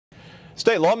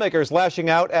State lawmakers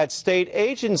lashing out at state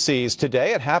agencies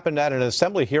today. It happened at an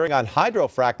assembly hearing on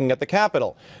hydrofracking at the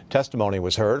Capitol. Testimony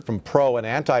was heard from pro and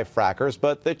anti-frackers,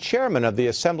 but the chairman of the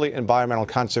Assembly Environmental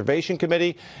Conservation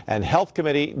Committee and Health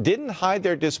Committee didn't hide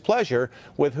their displeasure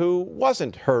with who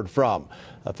wasn't heard from.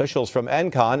 Officials from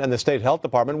ENCON and the State Health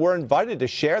Department were invited to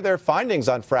share their findings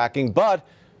on fracking, but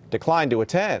declined to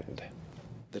attend.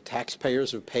 The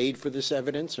taxpayers have paid for this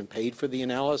evidence and paid for the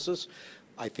analysis.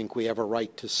 I think we have a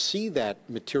right to see that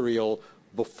material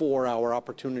before our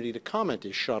opportunity to comment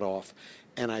is shut off.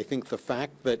 And I think the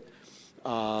fact that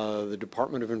the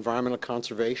Department of Environmental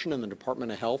Conservation and the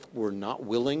Department of Health were not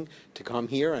willing to come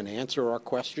here and answer our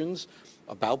questions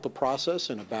about the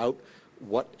process and about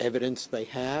what evidence they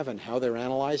have and how they're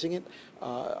analyzing it,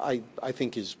 I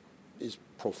think is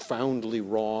profoundly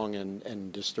wrong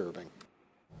and disturbing.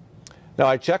 Now,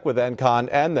 I checked with ENCON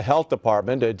and the Health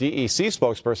Department. A DEC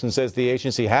spokesperson says the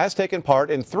agency has taken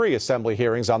part in 3 assembly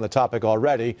hearings on the topic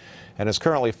already and is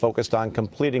currently focused on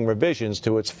completing revisions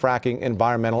to its fracking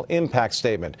environmental impact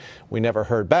statement. We never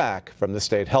heard back from the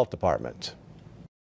State Health Department.